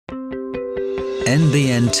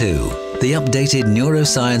NbN2, the updated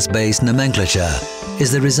neuroscience-based nomenclature,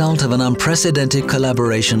 is the result of an unprecedented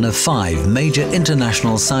collaboration of 5 major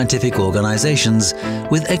international scientific organizations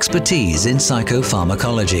with expertise in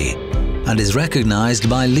psychopharmacology and is recognized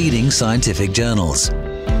by leading scientific journals.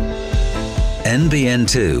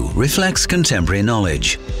 NbN2 reflects contemporary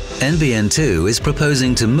knowledge. NbN2 is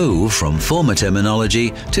proposing to move from former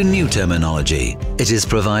terminology to new terminology. It is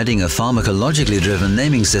providing a pharmacologically driven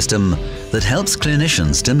naming system that helps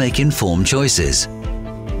clinicians to make informed choices.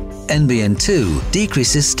 NbN2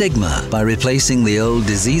 decreases stigma by replacing the old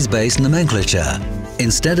disease-based nomenclature.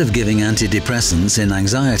 Instead of giving antidepressants in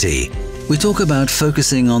anxiety, we talk about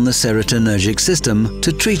focusing on the serotonergic system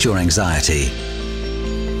to treat your anxiety,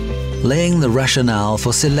 laying the rationale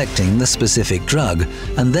for selecting the specific drug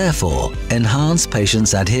and therefore enhance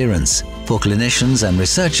patients' adherence. For clinicians and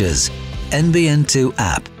researchers, NbN2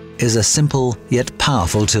 app is a simple yet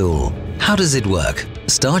powerful tool. How does it work?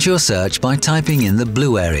 Start your search by typing in the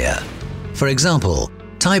blue area. For example,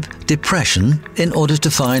 type depression in order to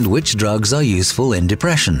find which drugs are useful in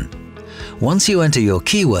depression. Once you enter your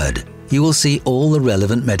keyword, you will see all the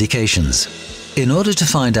relevant medications. In order to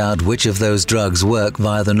find out which of those drugs work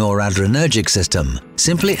via the noradrenergic system,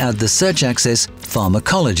 simply add the search axis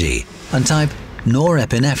Pharmacology and type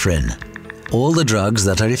norepinephrine. All the drugs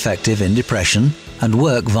that are effective in depression and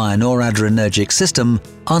work via noradrenergic system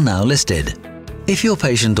are now listed. If your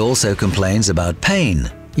patient also complains about pain,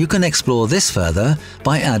 you can explore this further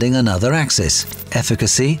by adding another axis,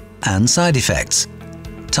 efficacy and side effects.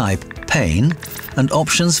 Type pain and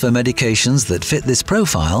options for medications that fit this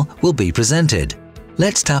profile will be presented.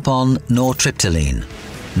 Let's tap on nortriptyline.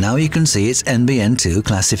 Now you can see its NbN2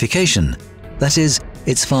 classification, that is,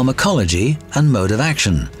 its pharmacology and mode of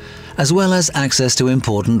action, as well as access to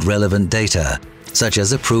important relevant data, such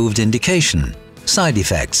as approved indication, side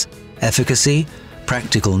effects, efficacy,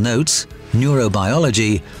 practical notes,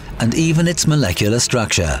 neurobiology, and even its molecular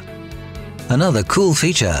structure. Another cool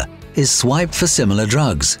feature is swipe for similar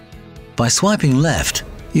drugs. By swiping left,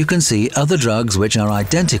 you can see other drugs which are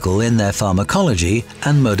identical in their pharmacology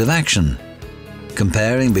and mode of action.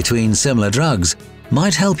 Comparing between similar drugs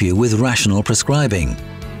might help you with rational prescribing.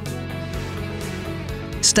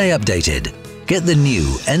 Stay updated. Get the new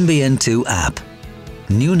NbN2 app.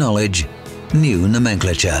 New knowledge, new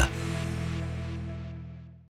nomenclature.